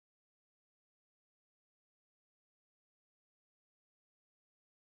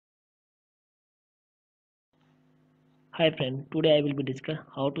Hi friend, today I will be discuss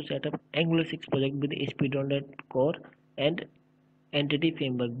how to set up Angular 6 project with ASP.NET Core and Entity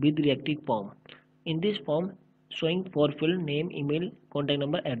Framework with Reactive form. In this form, showing four field name, email, contact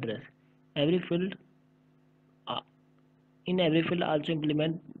number, address. Every field uh, in every field also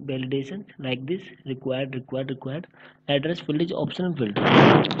implement validation like this required. Address field is optional field.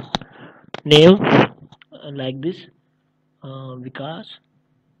 Name like this Vikas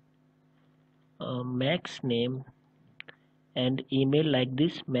Max name and email like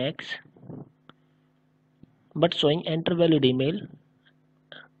this Max but showing enter valid email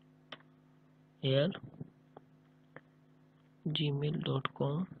here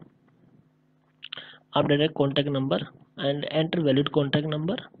gmail.com. After that contact number and enter valid contact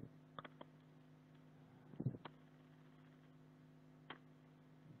number.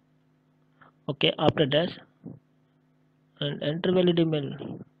 Okay, after that and enter valid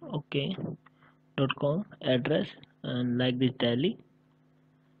email. Okay, .com address and like this Delhi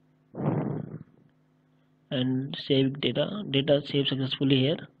and save data saved successfully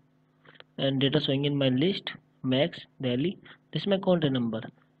here and data showing in my list Max Delhi. This is my contact number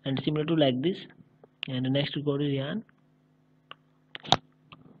and similar to like this. And the next record is Yan.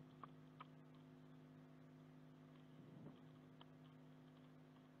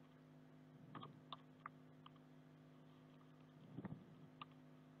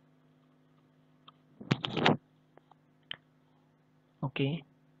 Okay,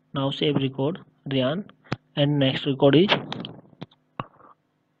 now save record Ryan and next record is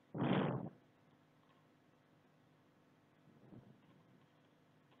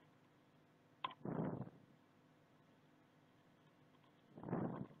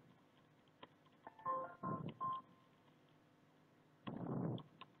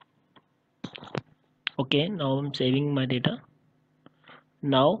okay. Now I'm saving my data.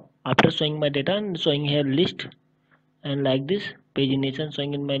 Now after showing my data and showing here list and like this pagination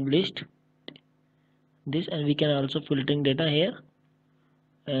showing in my list this, and we can also filtering data here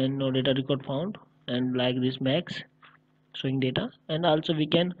and no data record found and like this Max showing data, and also we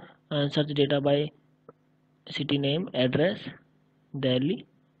can search data by city name address Delhi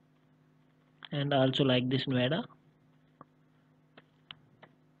and also like this Noida.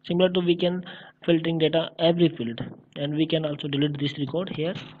 Similar to we can filtering data every field, and we can also delete this record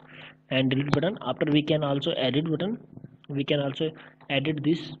here and delete button. After we can also edit button, we can also edit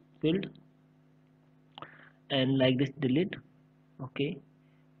this field and like this delete. Okay,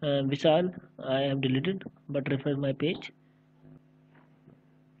 Vishal I have deleted, but refresh my page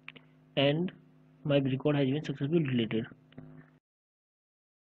and my record has been successfully deleted.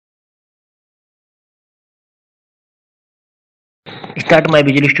 Start my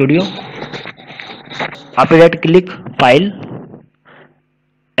Visual Studio. After that click file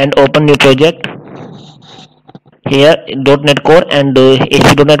and open new project. Here .NET Core and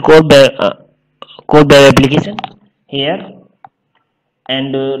ASP.NET Core Core web application here,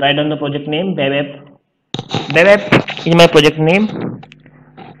 and write down the project name web app. Web app is my project name.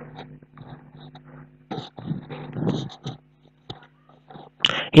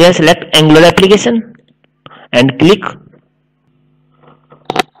 Here select Angular application and click.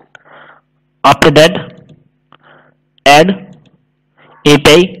 After that add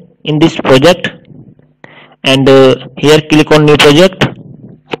API in this project and here click on new project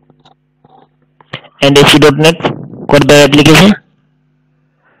and ASP.NET Core web application.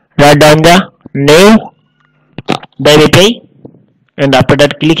 Write down the name web API and after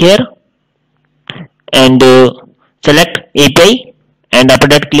that click here and select API and after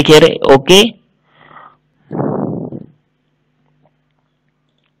that click here OK.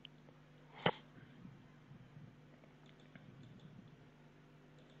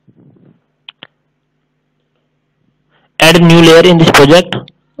 Add a new layer in this project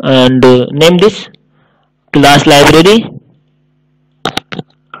and name this class library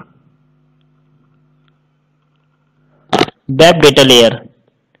web data layer.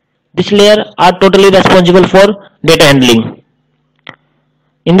 This layer are totally responsible for data handling.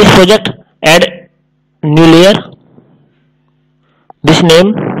 In this project add new layer, this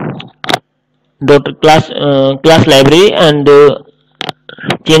name dot class library and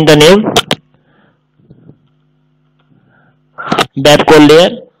change the name web code layer.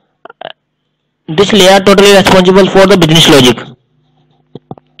 This layer totally responsible for the business logic.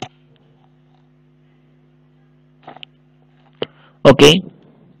 Okay,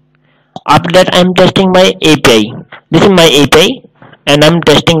 after that I'm testing my API. This is my API and I'm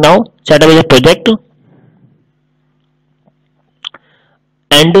testing now. Set up as a project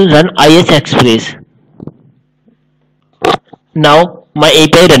and run IS Express. Now my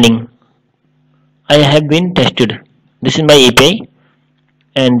API running. I have been tested. This is my API,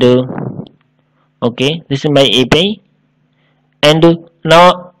 and okay, this is my API, and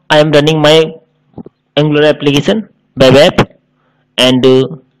now I am running my Angular application web app, and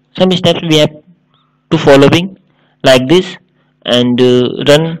some steps we have to following like this, and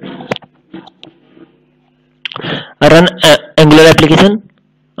run Angular application,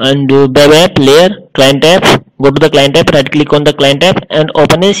 and web app layer client app. Go to the client app, right click on the client app and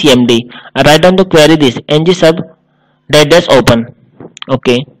open a CMD. Write down the query this ng sub dash open.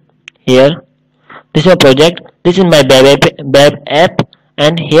 Okay, here this is my project, this is my web app,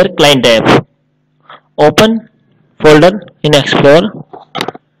 and here client app. Open folder in Explorer,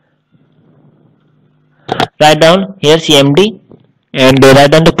 write down here CMD and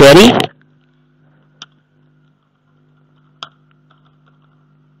write down the query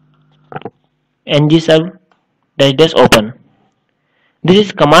ng sub dash open. This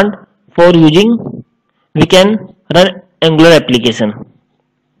is command for using we can run Angular application.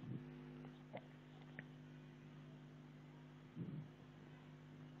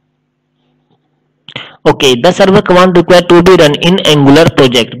 Okay, the server command required to be run in Angular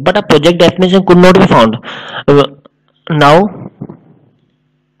project, but a project definition could not be found. Now,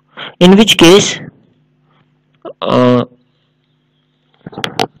 in which case uh,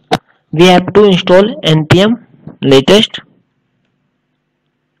 we have to install npm latest,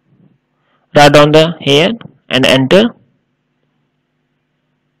 write down the here and enter.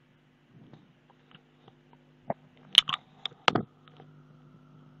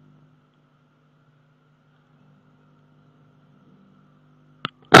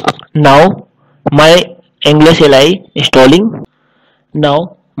 Now my Angular CLI installing.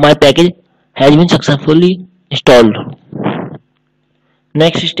 Now my package has been successfully installed.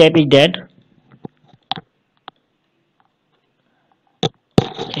 Next step is that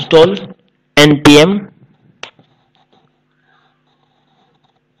install npm.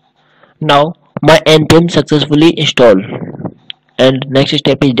 Now my npm successfully installed, and next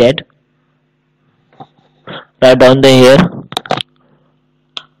step is that write down the here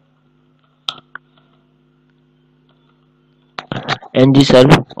ng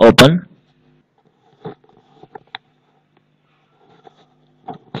serve open.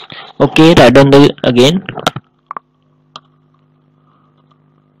 Okay, write down the again.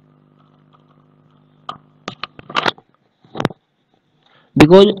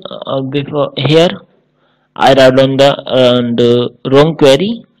 Because before here I write down the wrong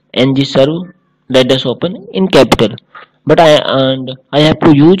query ng serve dash open in capital, but I have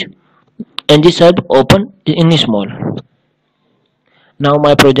to use ng serve open in small. Now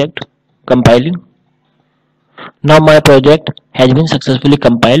my project compiling. Now my project has been successfully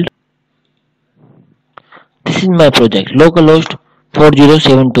compiled. This is my project localhost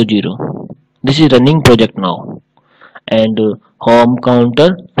 40720. This is running project now, and home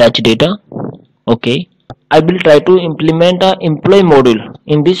counter fetch data. Okay, I will try to implement a employee module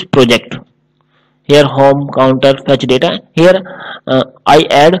in this project. Here home counter fetch data. Here I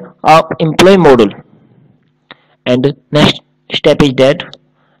add a employee module, and next step is that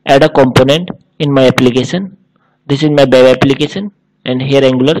add a component in my application. This is my web application, and here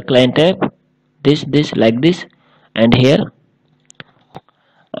Angular client app, this like this, and here,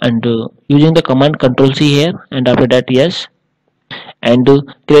 and using the command control C here, and after that yes, and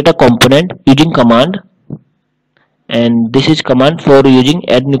create a component using command, and this is command for using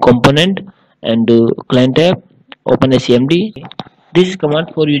add new component, and client app open a CMD. This is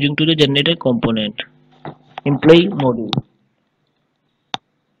command for using to the generated component employee module.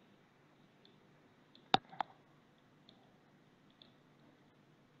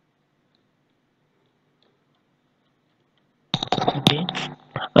 Okay,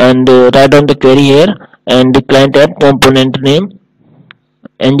 and write down the query here, and the client app component name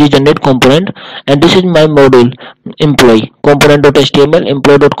ng generate component, and this is my module employee component.html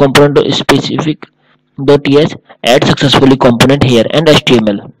employee.component.specific.ts add successfully component here and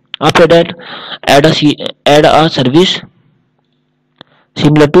HTML. After that add a service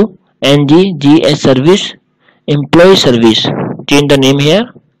similar to ng service employee service, change the name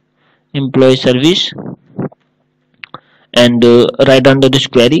here employee service, and write under this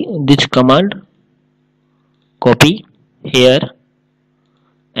query this command, copy here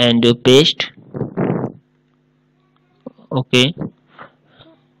and paste. Okay,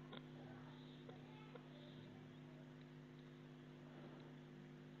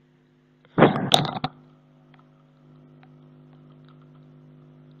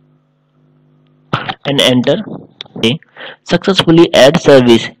 and enter. Okay, successfully add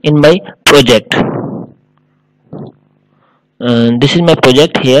service in my project. This is my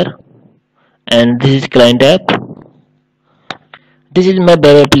project here, and this is client app, This is my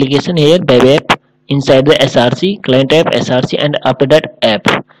web application here, web app. Inside the src, client app, src, and after that app.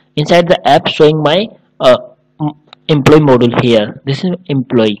 Inside the app showing my uh, employee module here. This is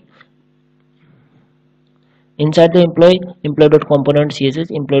employee. Inside the employee.component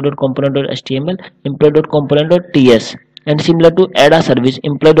css, employee.component.html, employee.component.ts, and similar to add a service,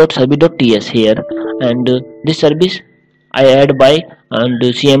 employee.service.ts here. And this service I add by and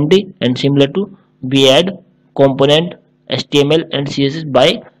cmd, and similar to we add component html and css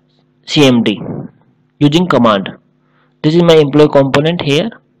by cmd using command. This is my employee component here.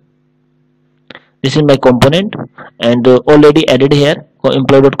 This is my component, and already added here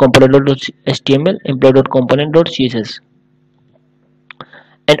employee.component.html, employee.component.css.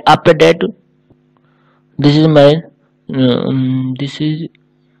 And after that, this is my this is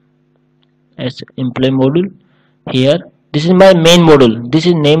as employee module here. This is my main module. This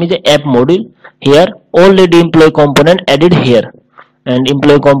is name is the app module here. Already employee component added here, and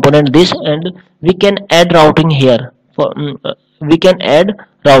employee component this, and we can add routing here for we can add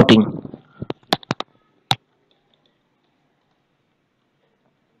routing.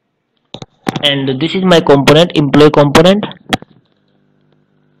 And this is my component, employee component.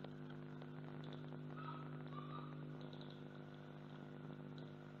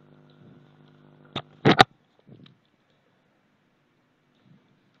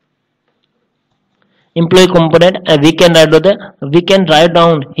 Employee component, we can write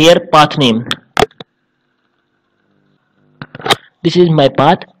down here path name. This is my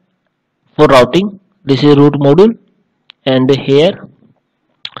path for routing. This is root module, and here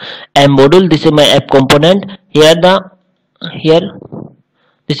app module. This is my app component. Here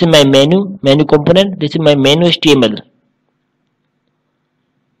this is my menu component. This is my menu html.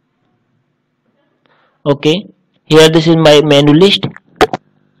 Okay, here this is my menu list.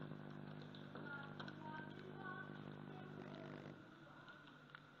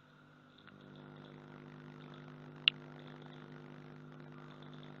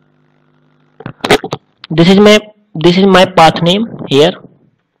 This is my path name here.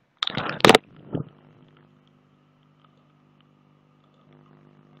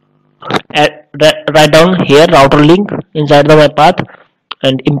 Write down here router link inside the my path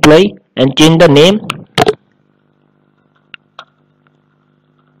and employee, and change the name.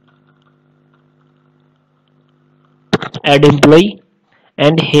 Add employee,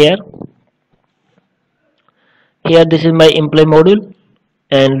 and here this is my employee module,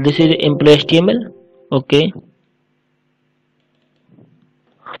 and this is employee html. Okay,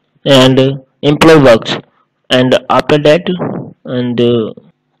 and employee works, and after that, and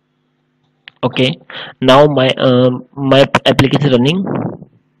okay, now my application running,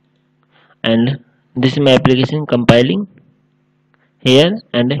 and this is my application compiling here,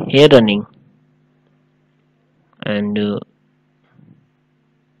 and here running, and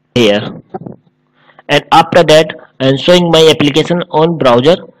here, and after that I'm showing my application on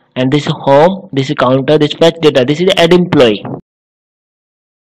browser, and this is home, this is counter, this fetch data, this is add employee.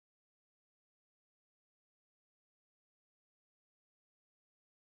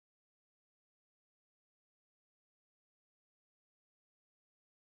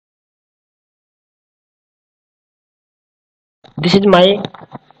 This is my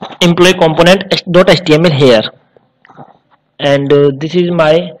employee component .html here, and this is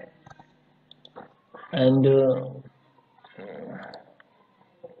my, and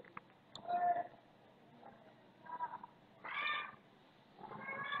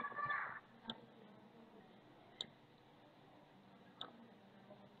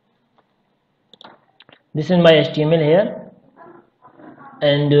this is my html here,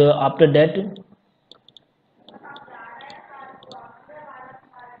 and after that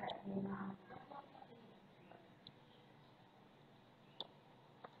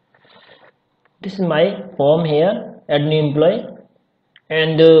this is my form here, add new employee,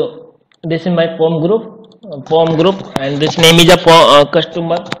 and this is my form group, and this name is a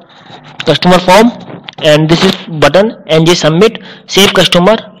customer form, and this is button ng submit, save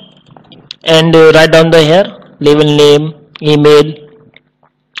customer, and write down the here label name, email,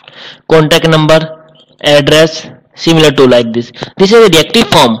 contact number, address, similar to like this. This is a reactive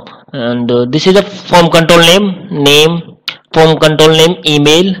form, and this is a form control name, form control name,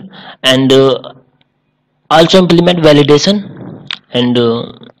 email, and also implement validation, and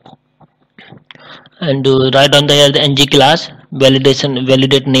write down the here the ng class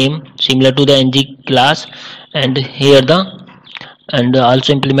validate name similar to the ng class, and here the, and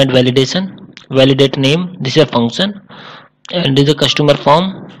also implement validate name. This is a function, and this is a customer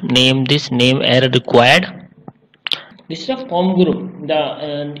form name, this name error required. This is a form group, the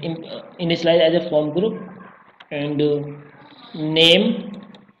initialize as a form group, and name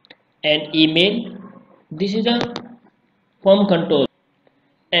and email. This is a form control,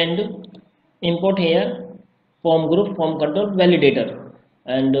 and import here form group form control validator,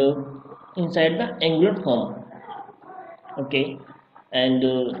 and inside the Angular form. Okay, and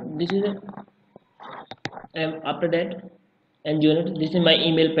this is after that, and unit, this is my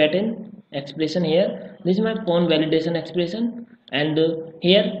email pattern expression here, this is my phone validation expression, and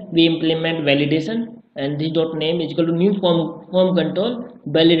here we implement validation, and this dot name is equal to new form control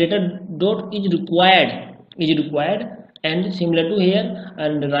validator dot is required, and similar to here,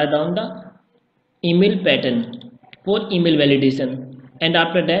 and write down the email pattern for email validation, and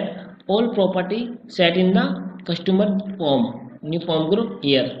after that all property set in the customer form, new form group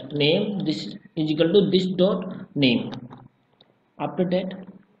here, name, this is equal to this dot name. After that,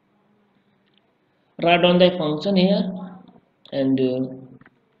 write down the function here, and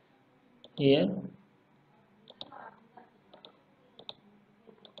here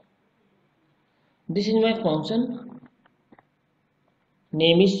this is my function,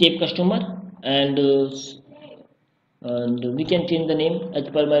 name is save customer, and we can change the name as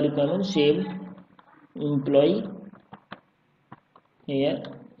per my requirement, save employee here,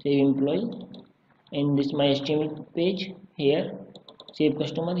 save employee, and this my HTML page here, save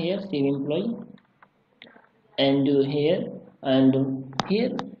customer here, save employee, and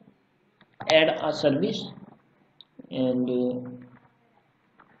here add a service, and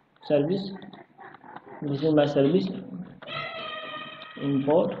service, this is my service,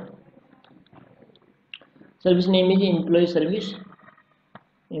 import service name is employee service,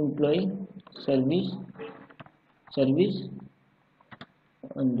 employee service,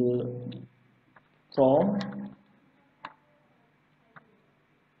 and from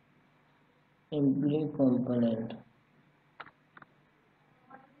employee component.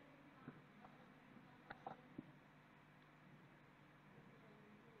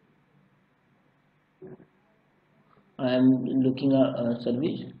 I am looking at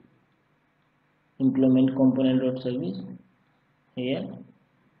service implement component dot service here,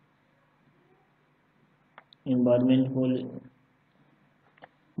 environment whole,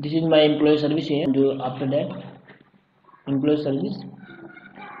 this is my employee service here, and after that employee service,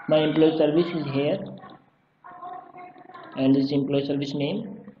 my employee service is here, and this employee service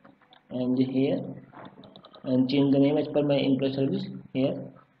name, and here, and change the name as per my employee service here,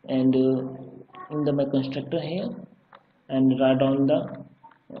 and in the my constructor here, and write down the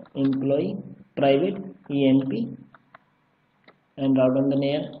employee private emp, and write down the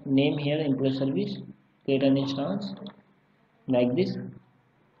name here, employee service, create an instance like this,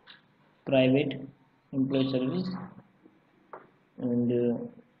 private employee service, and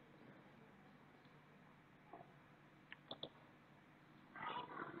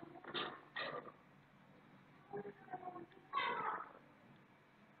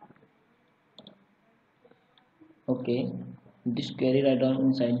okay, this query write down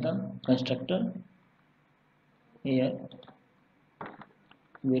inside the constructor here,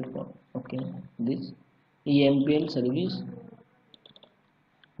 wait for, okay, this empl service,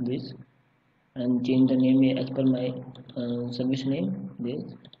 this, and change the name as per my service name, this,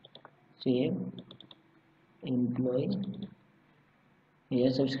 save employee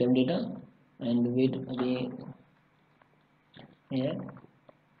here, subscribe data, and wait again here,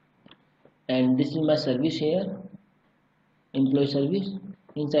 and this is my service here, employee service,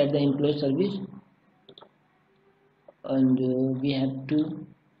 inside the employee service, and we have to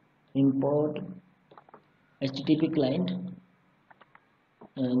import HTTP client,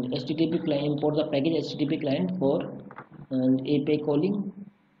 and HTTP client, import the package HTTP client for API calling,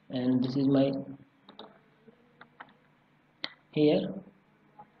 and this is my here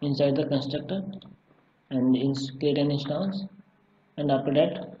inside the constructor, and create an instance, and after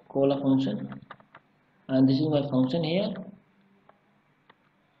that call a function, and this is my function here,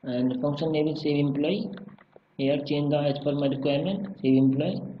 and function name is save employee here, change the as per my requirement, save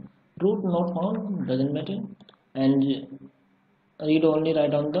employee, root not found, doesn't matter, and read only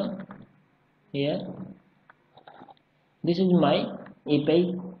write down the here, this is my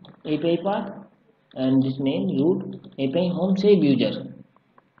API path, and this name root API home save user,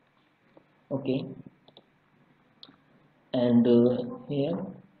 okay, and here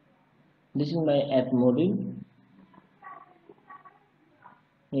this is my app module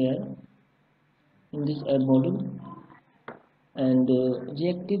here, in this app module, and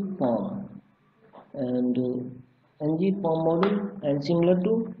reactive form, and ng form module, and similar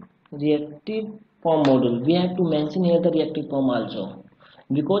to reactive form module, we have to mention here the reactive form also,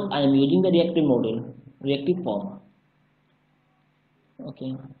 because I am using the reactive module, reactive form,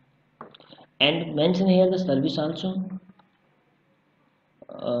 okay, and mention here the service also,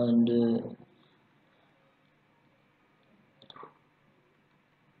 and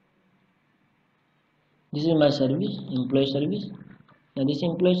this is my service, employee service. Now this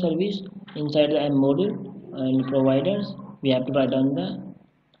employee service inside the M module and providers, we have to write down the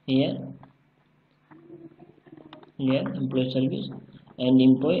here employee service and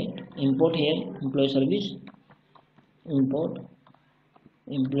import here employee service, import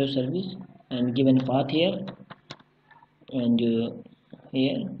employee service and given path here and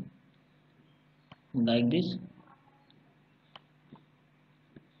here like this.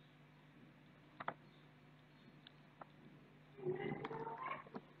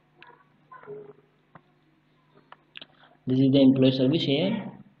 This is the employee service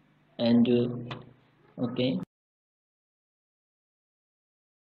here and okay.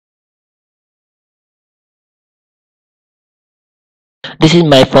 This is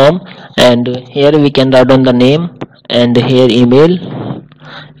my form and here we can write down the name and here email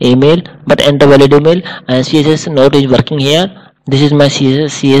but enter valid email and css note is working here. This is my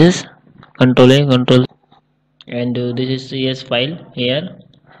css control and this is cs file here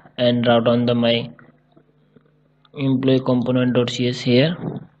and write down the my employee component.cs here.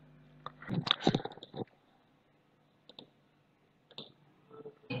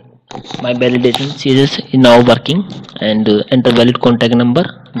 My validation css is now working and enter valid contact number.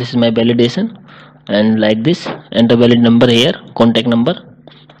 This is my validation and like this enter valid number here, contact number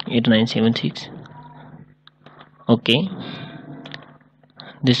 8976. okay,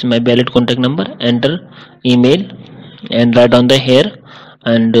 this is my valid contact number. Enter email and write on the here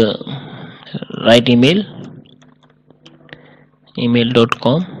and write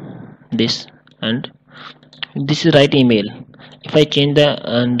email.com this and this is right email. If I change the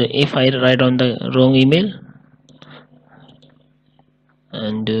and if I write on the wrong email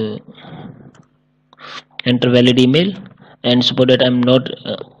and enter valid email and suppose that I'm not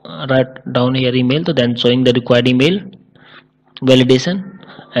write down here email, so then showing the required email validation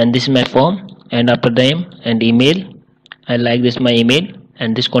and this is my form and after name and email I like this my email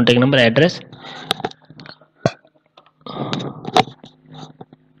and this contact number address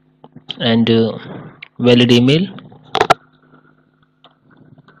and valid email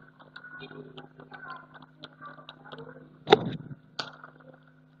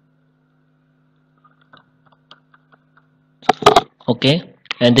okay.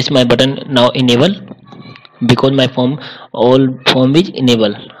 And this is my button now enable because my form all form is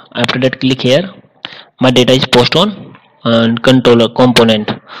enable. After that click here, my data is post on and controller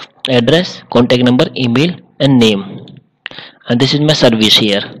component address, contact number, email and name and this is my service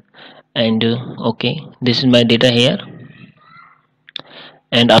here and okay, this is my data here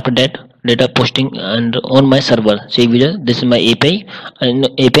and after that data posting and on my server save user. This is my API and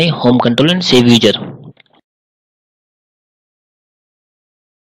API home control and save user.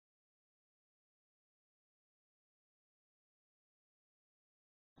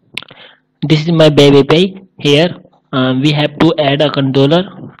 This is my web API here. We have to add a controller.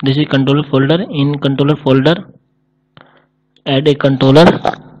 This is controller folder. In controller folder add a controller.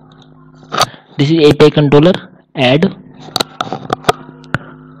 This is API controller. Add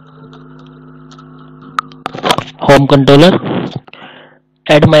home controller.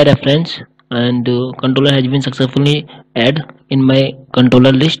 Add my reference and controller has been successfully add in my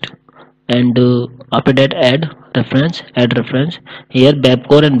controller list and after that add reference here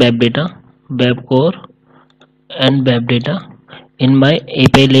web core and web data in my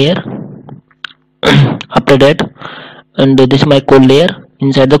API layer. After that and this is my code layer.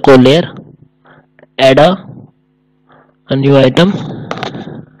 Inside the code layer add a new item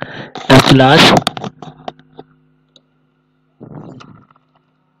as class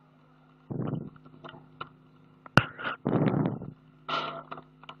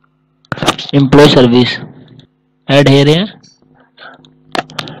employee service. Add here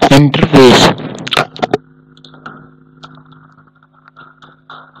interface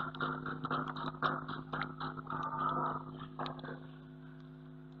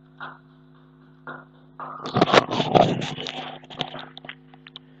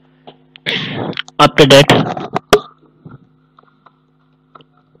after that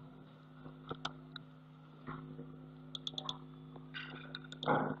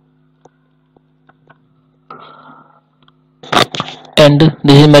and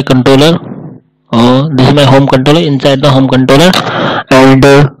this is my controller. This is my home controller. Inside the home controller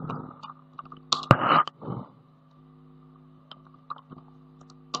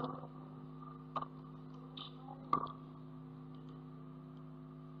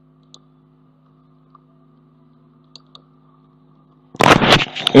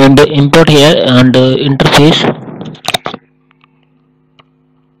and import here and interface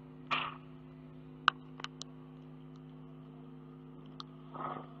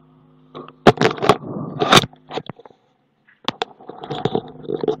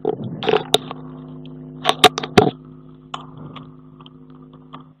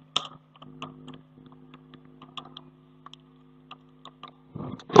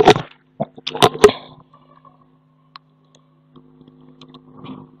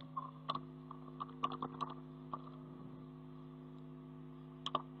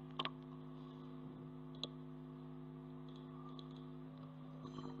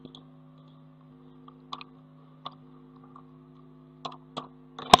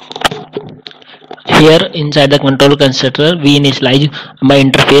Here inside the control constructor, we initialize my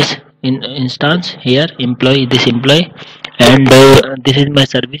interface in instance. Here employee, this employee, and this is my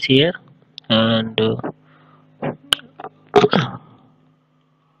service here, and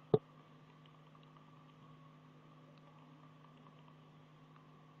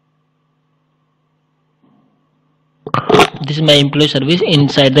this is my employee service.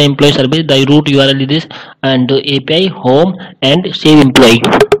 Inside the employee service, the root URL is this, and API home and save employee.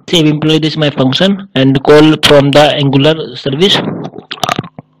 Save employee, this is my function, and call from the Angular service.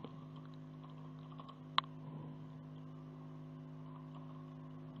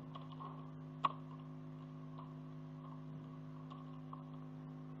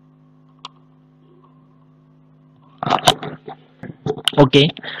 Okay,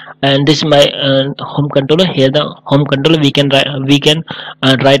 and this is my home controller. Here the home controller, we can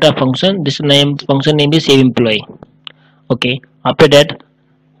write a function. This name function name is save employee. Okay, after that,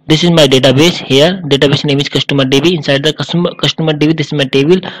 this is my database. Here database name is customer db. Inside the customer db, this is my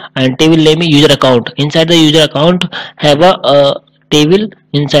table, and table name is user account. Inside the user account have a table.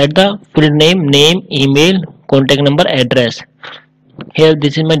 Inside the field name, email, contact number, address. Here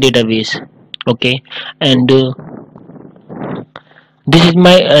this is my database. Okay, and this is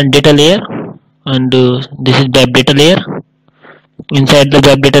my data layer, and this is web data layer. Inside the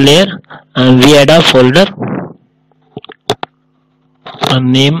web data layer, we add a folder, a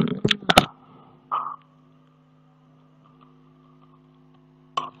name,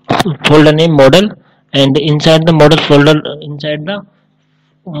 folder name model, and inside the model folder, inside the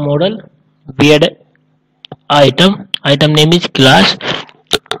model, we add item name is class.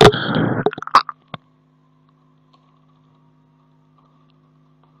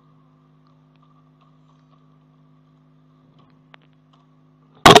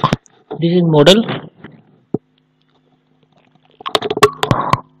 This is model.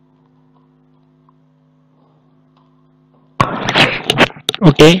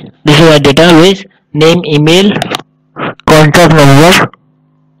 Okay, this is our database name, email, contact number,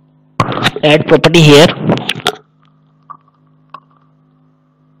 add property here.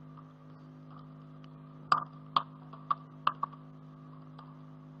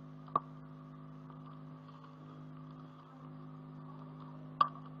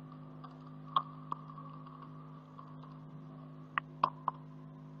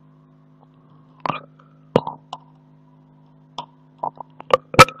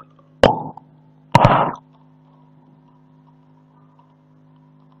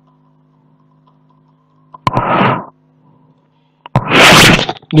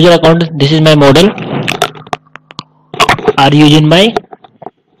 User account, this is my model, are using my,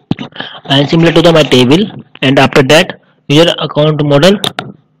 and similar to the my table, and after that user account model,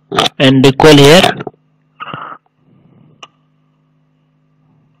 and call here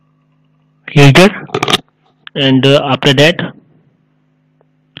user, and after that,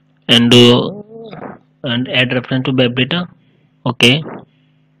 and add reference to web data. Okay,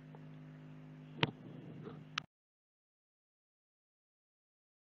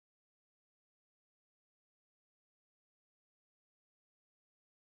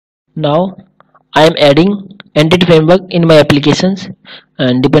 now I am adding entity framework in my applications,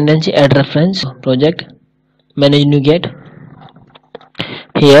 and dependency add reference project, manage NuGet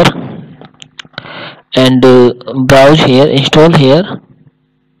here, and browse here, install here.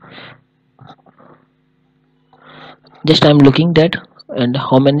 Just I am looking that and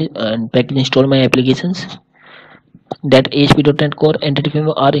how many and package install my applications, that ASP.NET Core entity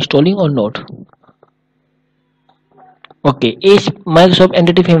framework are installing or not. Okay, is Microsoft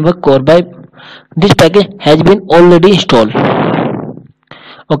Entity Framework Core by this package has been already installed.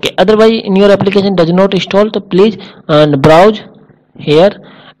 Okay, otherwise in your application does not install, so please browse here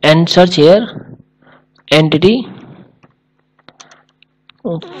and search here Entity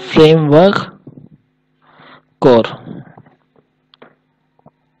Framework Core,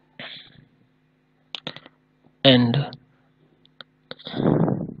 and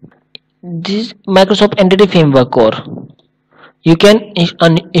this Microsoft Entity Framework Core you can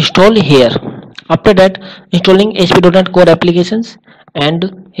install here. After that, installing ASP.NET Core applications,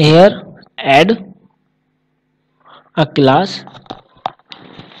 and here add a class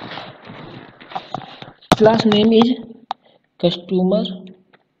name is customer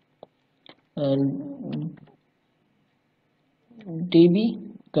and db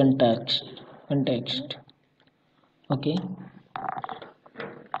context. Okay,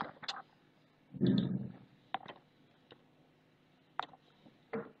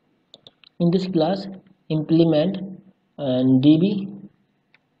 in this class implement and db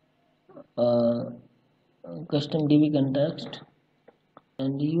uh, custom db context,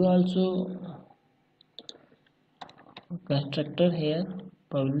 and you also constructor here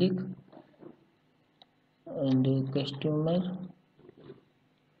public and customer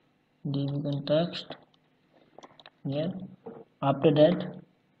db context here. After that,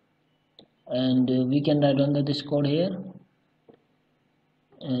 and we can write on this code here,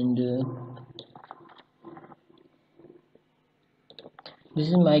 and this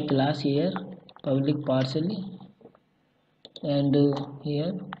is my class here public partially, and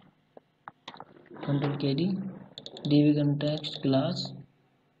here control kd db context class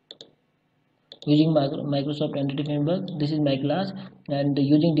using Microsoft Entity Framework. This is my class, and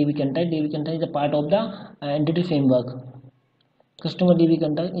using db context is a part of the Entity Framework. Customer db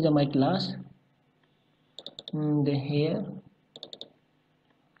context is my class. Here,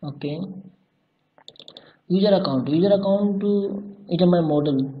 okay, user account is my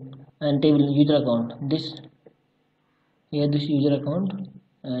model and table user account. This here, this user account,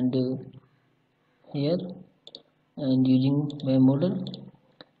 and here, and using my model,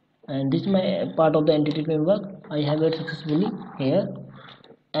 and this is my part of the Entity Framework. I have it successfully here,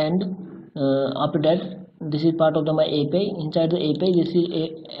 and after that, this is part of my API. Inside the API, this is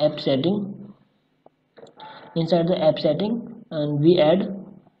a app setting. Inside the app setting, and we add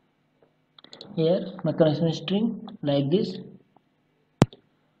here my connection string like this,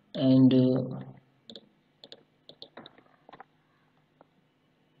 and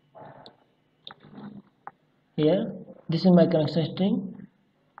here this is my connection string,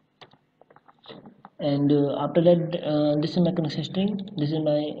 and after that this is my connection string, this is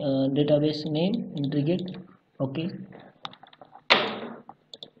my database name integrate. Okay,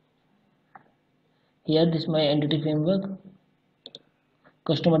 here this is my Entity Framework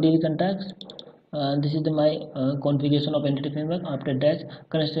customer db contacts. This is my configuration of Entity Framework. After that,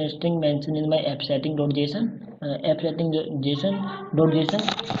 connection string mentioned in my app setting.json. App setting.json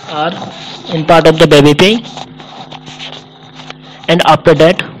are in part of the web API, and after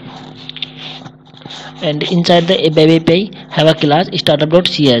that, and inside the web API have a class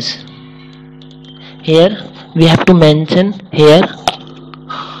startup.cs. Here we have to mention here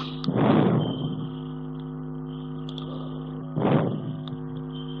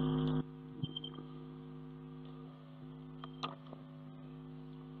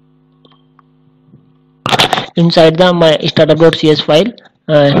inside the my startup.cs file,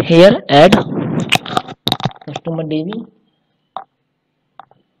 here add customer db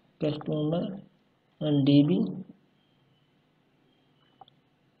customer and db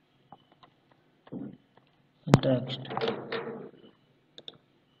text,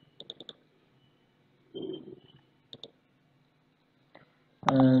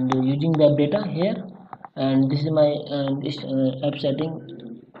 and using web data here, and this is my app setting.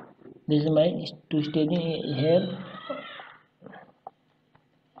 This is my to staging here.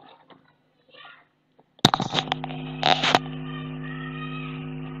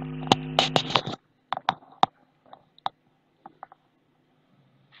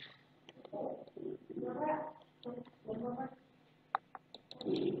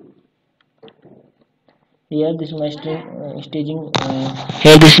 Here this is my string staging.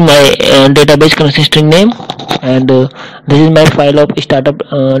 Here this is my database connection string name, and this is my file of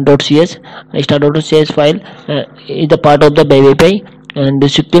startup.cs. Startup.cs file is the part of the web API, and the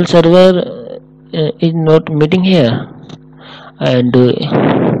SQL server is not meeting here, and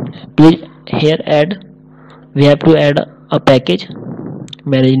please here add. We have to add a package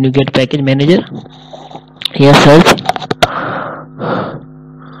manage NuGet package manager. Here search.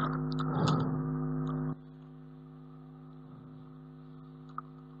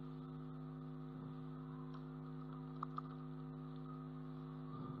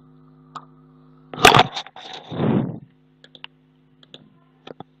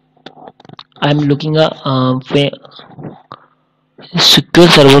 I'm looking at SQL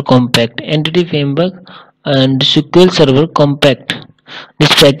Server Compact Entity Framework and SQL Server Compact.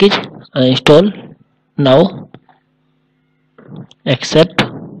 This package install now. Accept.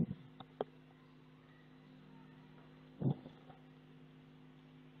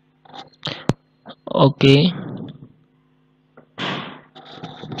 Okay.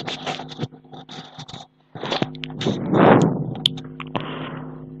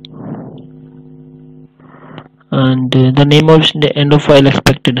 and the name of the end of file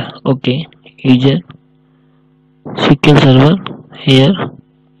expected. Okay, user SQL server here.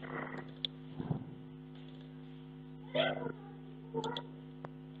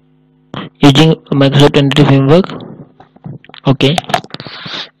 Using Microsoft Entity Framework. Okay,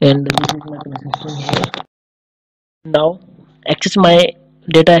 and this is my consistent here. Now access my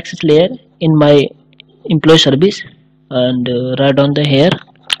data access layer in my employee service and write on the here.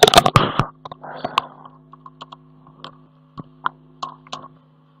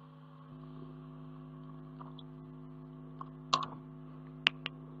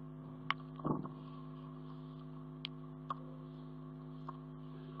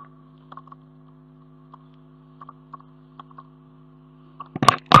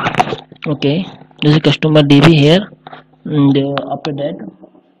 Okay, this is customer DB here, and after that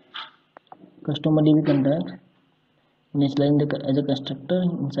customer DB contact initializing the as a constructor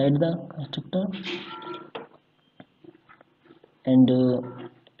inside the constructor, and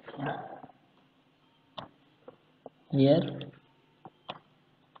here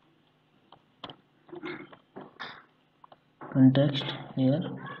context here,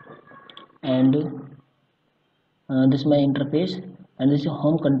 and this is my interface, and this is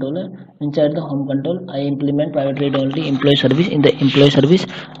home controller. Inside the home control I implement private read only employee service in the employee service,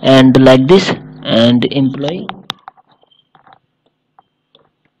 and like this, and employee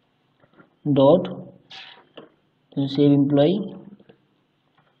dot save employee,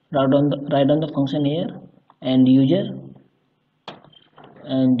 write on the function here, and user,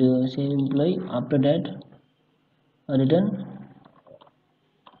 and save employee. After that return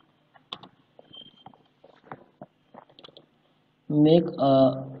make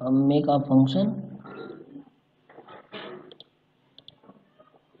a function,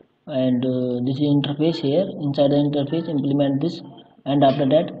 and this is interface here. Inside the interface implement this, and after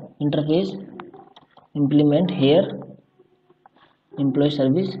that interface implement here employee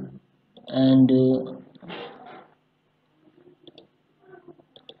service, and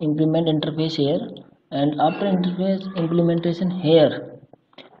implement interface here, and after interface implementation here,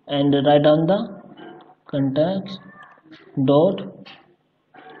 and write down the context dot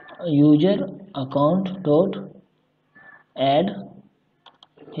user account dot add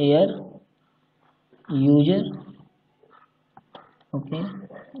here user. Okay,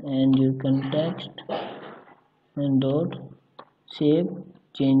 and your context and dot save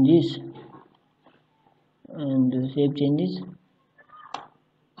changes, and save changes,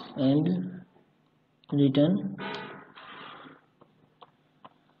 and return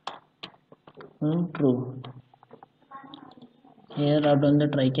true. Here I've done the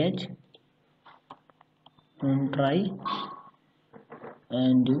try catch, and try,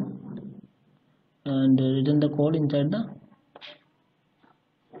 and return the code inside the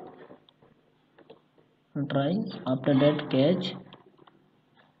try. After that catch,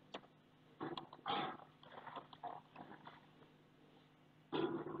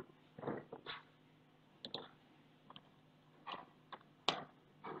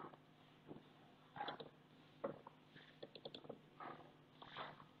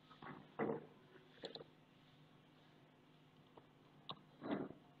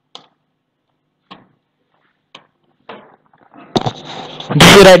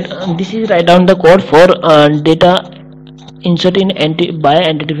 this is write down the code for data insert in by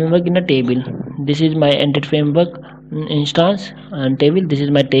entity framework in a table. This is my entity framework instance and table. This is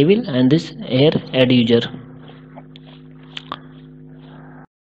my table, and this here add user,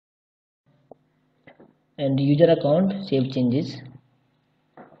 and user account save changes,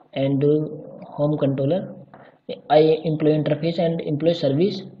 and home controller I employee interface and employee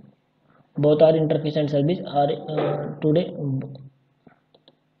service, both are interface and service are today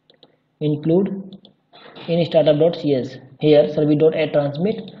include in startup.cs. Here service.add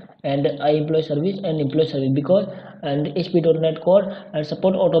transmit, and I employee service and employee service, because and ASP.NET Core and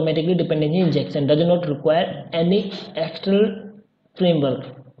support automatically dependency injection, does not require any external framework.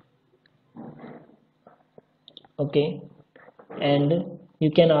 Okay, and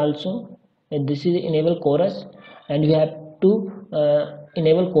you can also this is enable chorus, and you have to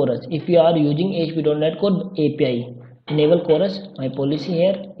enable chorus if you are using ASP.NET Core API. Enable chorus, my policy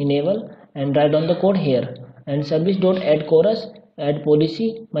here enable, and write on the code here, and service.add chorus, add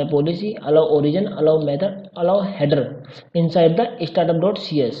policy, my policy, allow origin, allow method, allow header inside the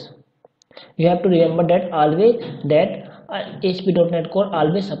startup.cs. You have to remember that always that ASP.NET Core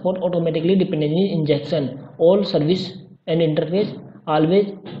always support automatically dependency injection. All service and interface always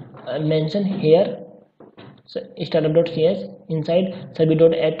mention here startup.cs inside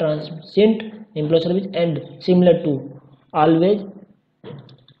service.add transient employee service, and similar to always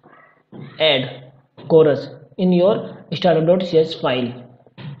add chorus in your startup.cs file.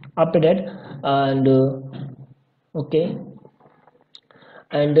 After that, and okay,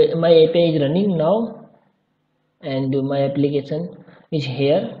 and my API is running now, and my application is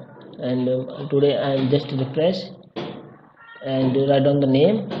here, and today I am just refresh and write down the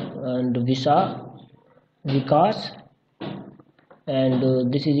name and Vikas, and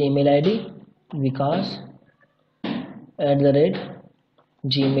this is email ID Vikas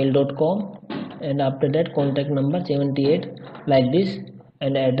 @gmail.com, and after that contact number 78 like this,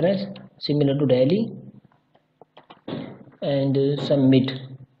 and address similar to Delhi, and submit.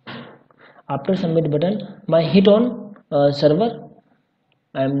 After submit button, my hit on server,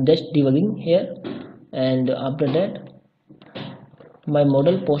 I am just debugging here, and after that my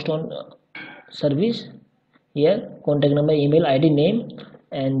model post on service here, contact number, email ID, name,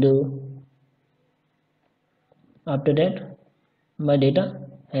 and after that my data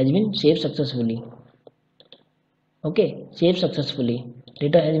has been saved successfully. Okay, saved successfully,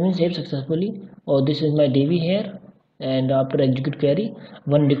 data has been saved successfully. Oh, this is my DB here, and after execute query,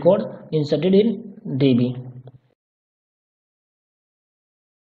 one record inserted in DB.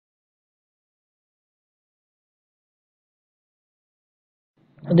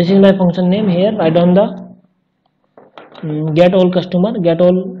 This is my function name here. Write down the get all customer, get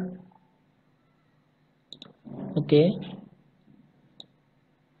all, okay,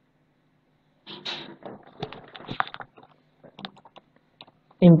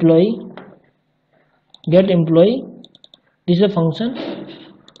 employee, get employee. This is a function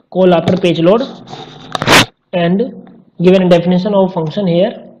call after page load, and given a definition of function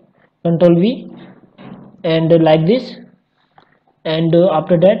here, control V, and like this, and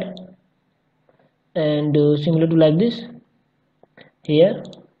after that, and similar to like this here,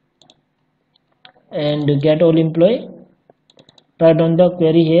 and get all employee, write down the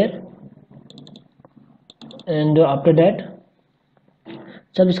query here, and after that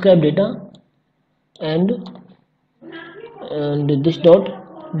subscribe data, and this dot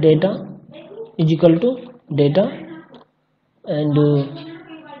data is equal to data, and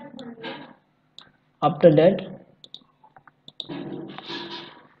after that,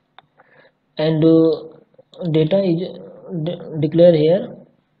 and data is declare here,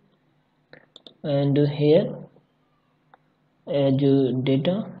 and here as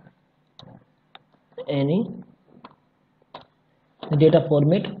data any data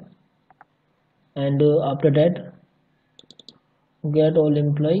format, and after that get all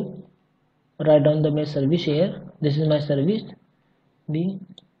employee, write down the my service here. This is my service B,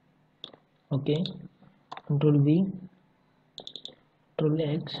 okay, control V, control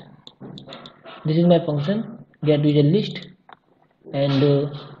X. This is my function get user list, and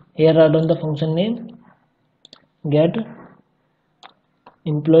here write down the function name get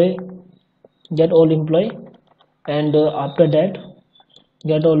employee, get all employee, and after that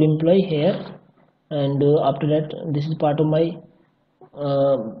get all employee here, and after that this is part of my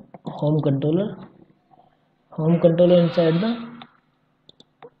home controller inside the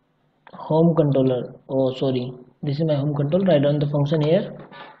home controller. Oh sorry, this is my home controller. Write down the function here,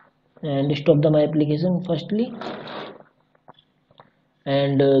 and stop the my application firstly,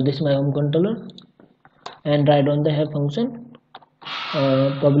 and this is my home controller, and write down the have function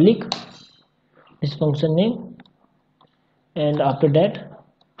public, this function name, and after that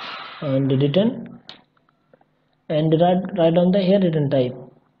and return, and write down the here return type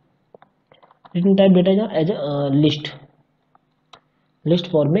data as a list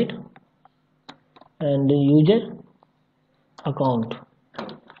format, and user account,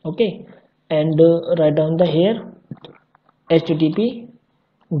 okay, and write down the here http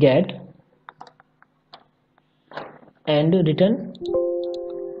get, and return,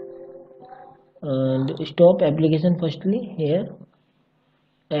 and stop application firstly here,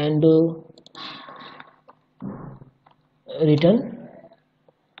 and return,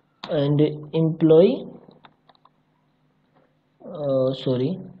 and employee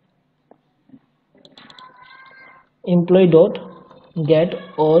sorry, employee dot get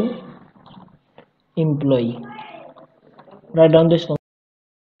all employee. Write down this function,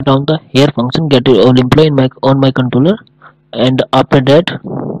 down the here function get all employee in my on my controller, and after that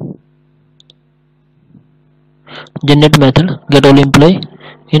generate method get all employee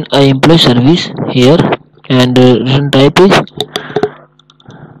in a employee service here, and return type is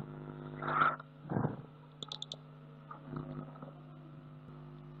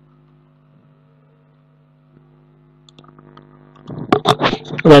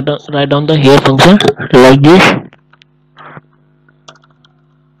write down the here function like this,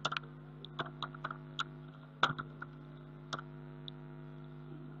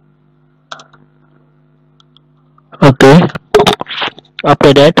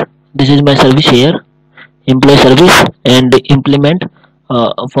 After that, this is my service here, employee service, and implement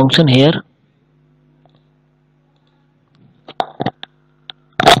a function here.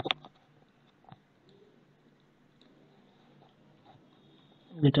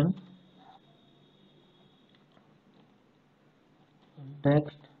 Return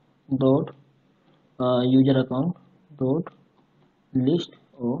text dot user account dot list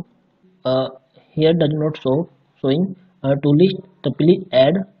o. uh, Here does not showing to list, the please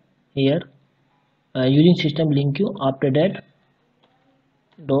add here using system link you. After that,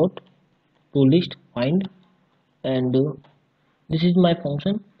 dot to list find, and this is my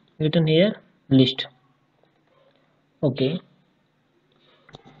function written here, list. Okay,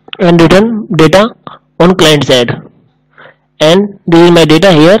 and return data on client side, and this is my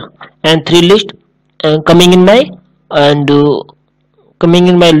data here, and three list coming in my, and coming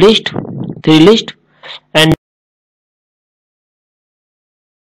in my list, three list, and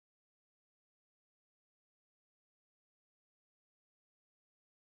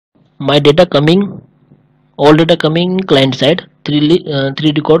my data coming, all data coming client side, three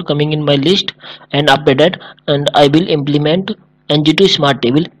record coming in my list. And after that, and I will implement ng2 smart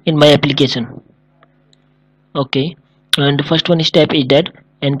table in my application. Okay, and the first one step is that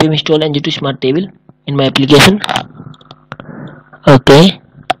npm install ng2 smart table in my application. Okay,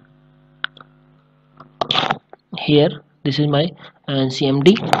 here this is my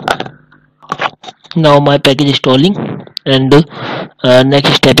cmd. Now my package installing, and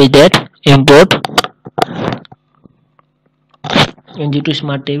next step is that import ng2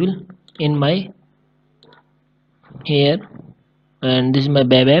 smart table in my here, and this is my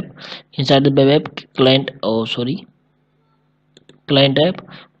web app. Inside the web app client, oh sorry, client app,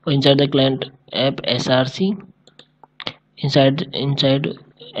 inside the client app src, inside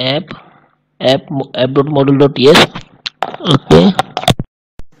app.module.ts. Okay,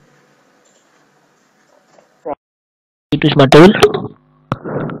 to smart table.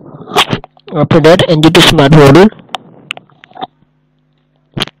 After that, ng to smart module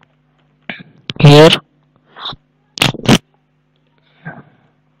here,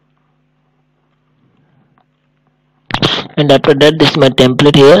 and after that, this is my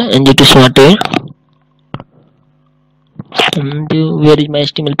template here, ng to smart table. And where is my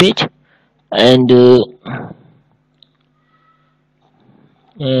html page, and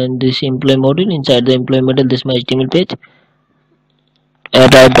this employee module, inside the employee module, this is my html page.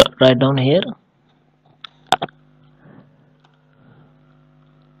 Write down here,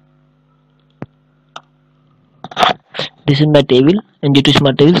 this is my table, ng2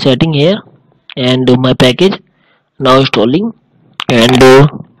 smart table setting here, and my package now installing. And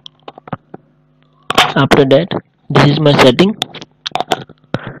after that, this is my setting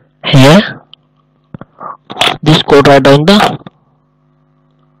here, this code write down the,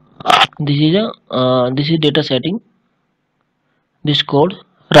 this is data setting, this code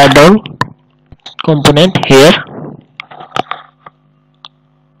write down component here,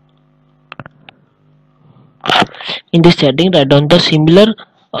 in this setting write down the similar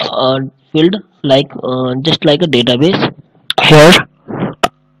field, like just like a database here,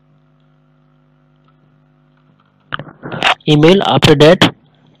 email. After that,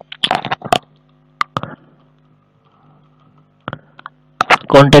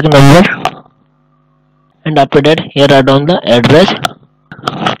 contact number, and after that here write down the address.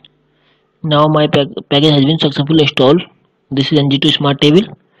 Now my package has been successfully installed. This is ng2 smart table,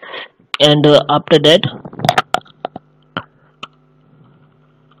 and after that,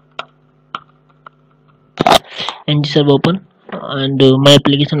 ng server open, and my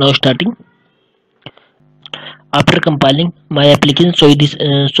application now starting. After compiling, my application showing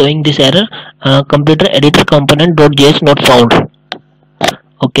this error, computer editor component.js not found.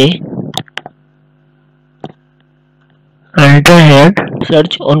 Okay, enter here,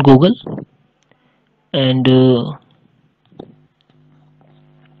 search on Google, and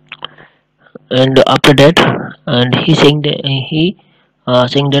after that, and he saying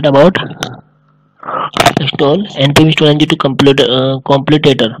that about install npm install ng2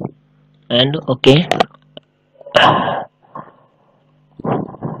 completer, and okay,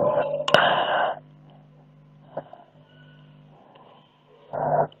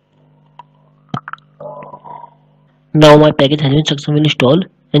 now my package has been successfully installed,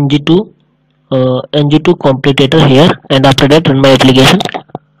 ng2 completer here, and after that run my application.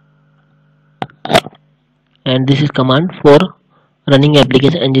 And this is command for running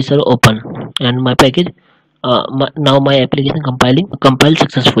application ng server open, and my package, now my application compiled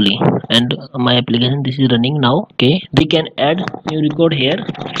successfully, and my application this is running now. Okay, we can add new record here,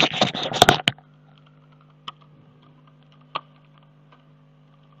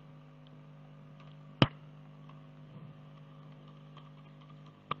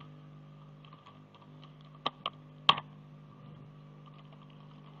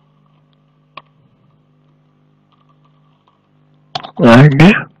 and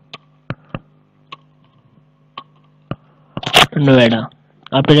Noida.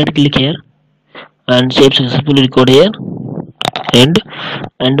 After that, click here and save successfully record here,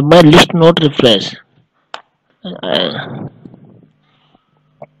 and my list not refresh.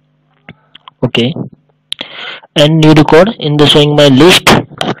 Okay, and new record in the showing my list,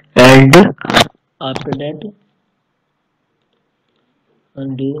 and after that,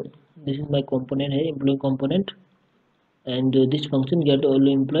 and this is my component here, employee component, and this function get all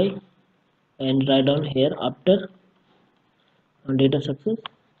employee, and write down here after data success,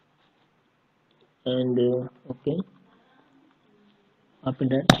 and okay, after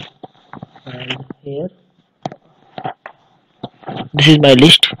that, and here this is my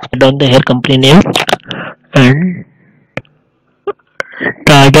list. Write down the here company name and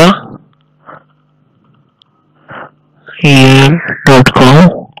Tada here.com.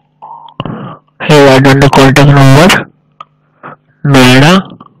 Here write down the contact number Noida,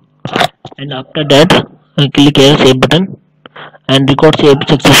 and after that click here save button and record saved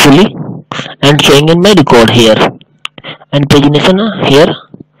successfully and showing in my record here, and pagination here,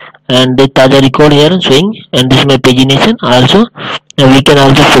 and the Taja record here showing, and this is my pagination also, and we can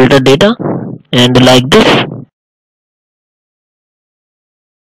also filter data and like this.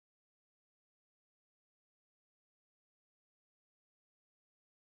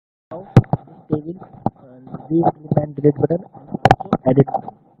 Now this table and we implement delete button and also edit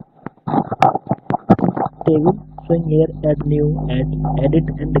table showing here add new, add edit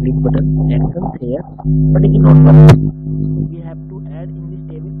and delete button actions here, but it is not working. We have to add in this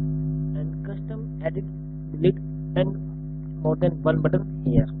table and custom edit, delete and more than one button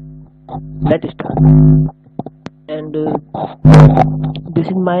here. Let's start. And this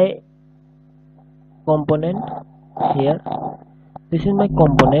is my component here. This is my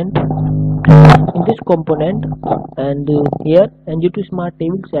component. In this component, and here NG2 smart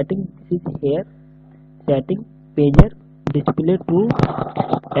table setting. This is here setting pager display to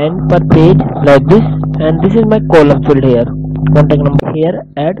and per page like this, and this is my column field here. Contact number here,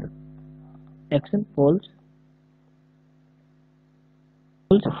 add action false.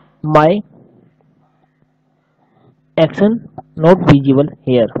 My action not visible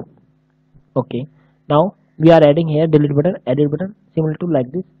here. Okay, now we are adding here delete button, edit button similar to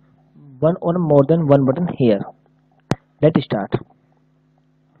like this, one or more than one button here. Let's start.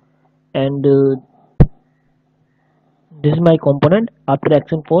 And this is my component. After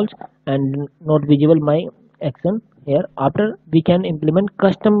action false and not visible my action here, after we can implement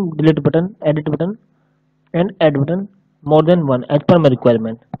custom delete button, edit button and add button more than one as per my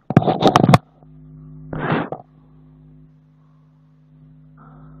requirement.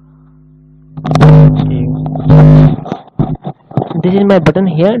 Okay. This is my button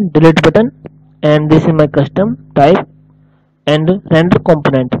here, delete button, and this is my custom type and render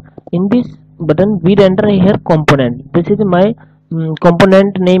component. In this button we render here component. This is my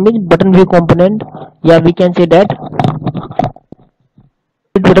component name is button view component. Yeah, we can say that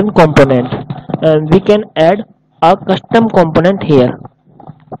button component, and we can add a custom component here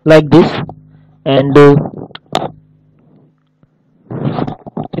like this, and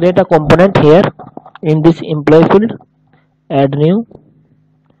create a component here in this employee field, add new,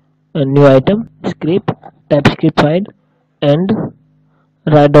 a new item, script, typescript file, and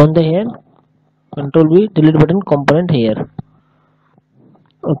write down the here control V delete button component here.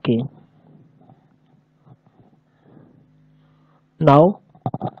 Okay, now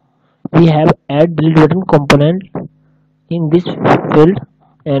we have add delete button component in this field,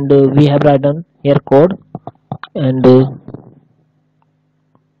 and we have write down here code, and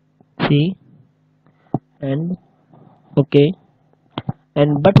see, and okay,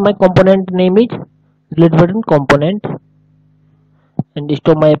 and but my component name is delete button component, and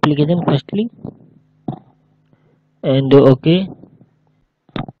stop my application firstly, and okay,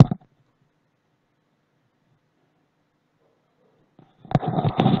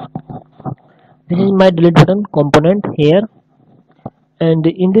 this is my delete button component here, and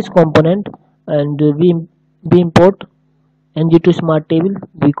in this component, and we import ng2 smart table,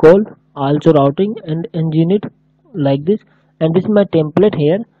 we call also routing and ngunit like this, and this is my template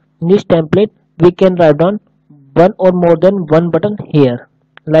here. In this template we can write down one or more than one button here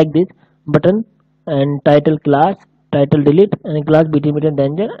like this, button and title class, title delete and class between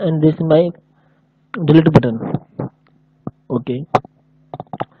danger, and this is my delete button. Okay,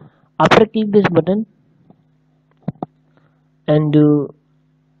 after click this button and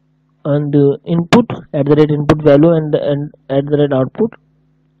input at the rate input value and at the rate output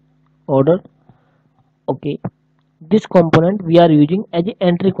order. Okay, this component we are using as an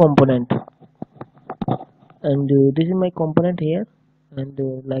entry component, and this is my component here, and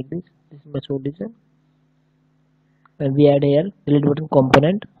like this is my solution. And we add here delete button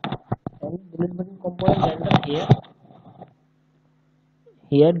component, and delete button component render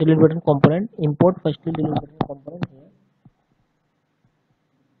here delete button component import firstly delete button component here,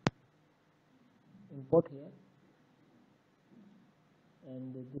 import here,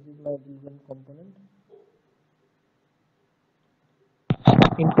 and this is my delete button component,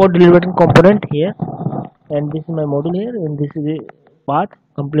 import delete button component here, and this is my module here, and this is the path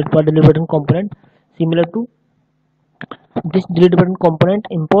complete path delete button component similar to this delete button component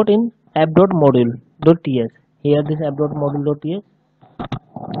import in app.module.ts. Here this app.module.ts.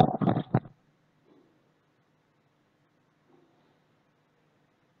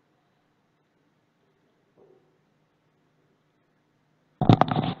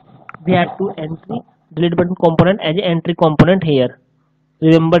 We have to entry delete button component as an entry component here.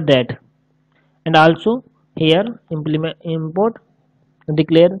 Remember that. And also here implement import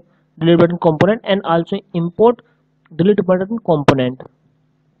declare delete button component and also import delete button component.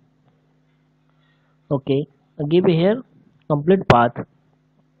 Okay, give here complete path,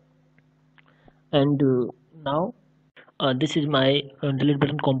 and now this is my delete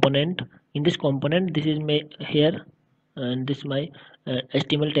button component. In this component this is my here, and this is my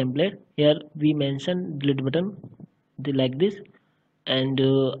HTML template. Here we mention delete button like this, and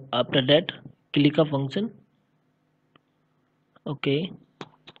after that click a function. Okay,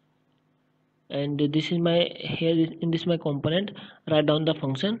 and this is my here in this my component write down the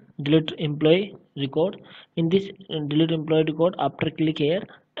function delete employee record. In this delete employee record, after click here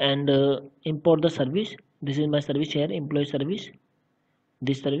and import the service. This is my service here, employee service,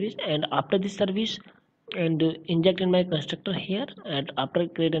 this service, and after this service and inject in my constructor here, and after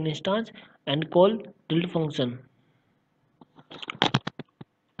create an instance and call delete function.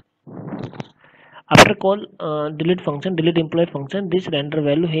 After call delete function, delete employee function, this render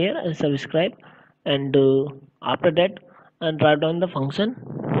value here and subscribe, and after that and write down the function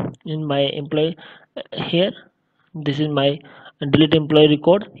in my employee here. This is my delete employee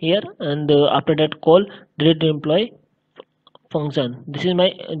record here, and after that call delete employee function. This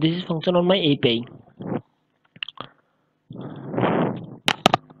is function on my API,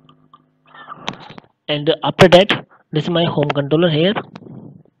 and after that this is my home controller here.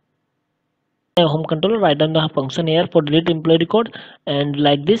 Home controller write down the function here for delete employee record, and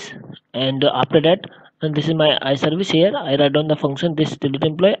like this, and after that, and this is my iService here. I write down the function this delete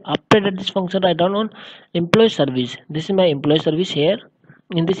employee. After that this function write down on employee service. This is my employee service here.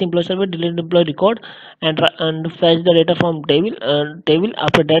 In this employee service delete employee record, and fetch the data from table.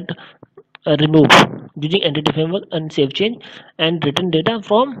 After that remove using entity framework and save change, and return data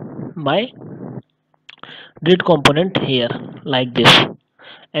from my delete component here like this.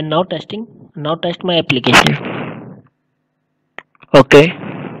 And now testing, now test my application. Okay,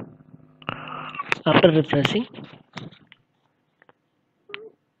 after refreshing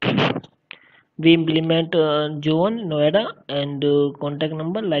we implement Joan Noida and contact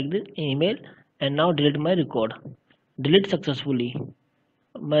number like this email, and now delete my record. Delete successfully,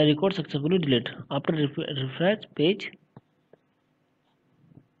 my record successfully delete. After refresh page,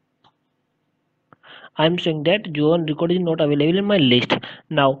 I am showing that Joan record is not available in my list.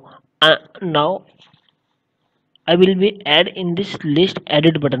 Now I will be add in this list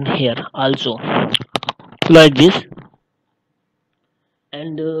edit button here also like this,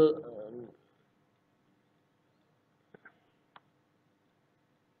 and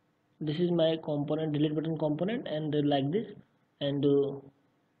this is my component delete button component, and like this, and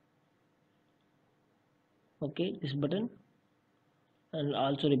okay, this button, and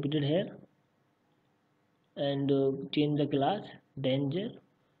also repeated here, and change the class danger,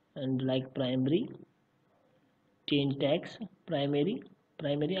 and like primary, change tags primary.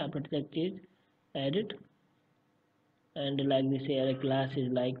 After that change edit, and like this here a class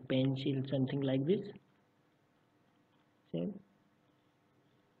is like pencil, something like this. Same,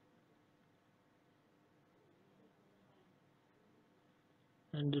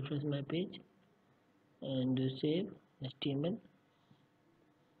 and refresh my page and save HTML.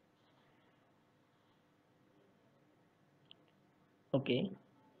 Okay,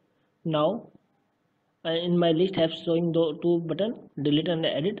 now in my list have showing the two button delete and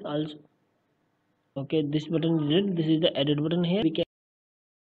edit also. Okay, this button delete, this is the edit button here. We can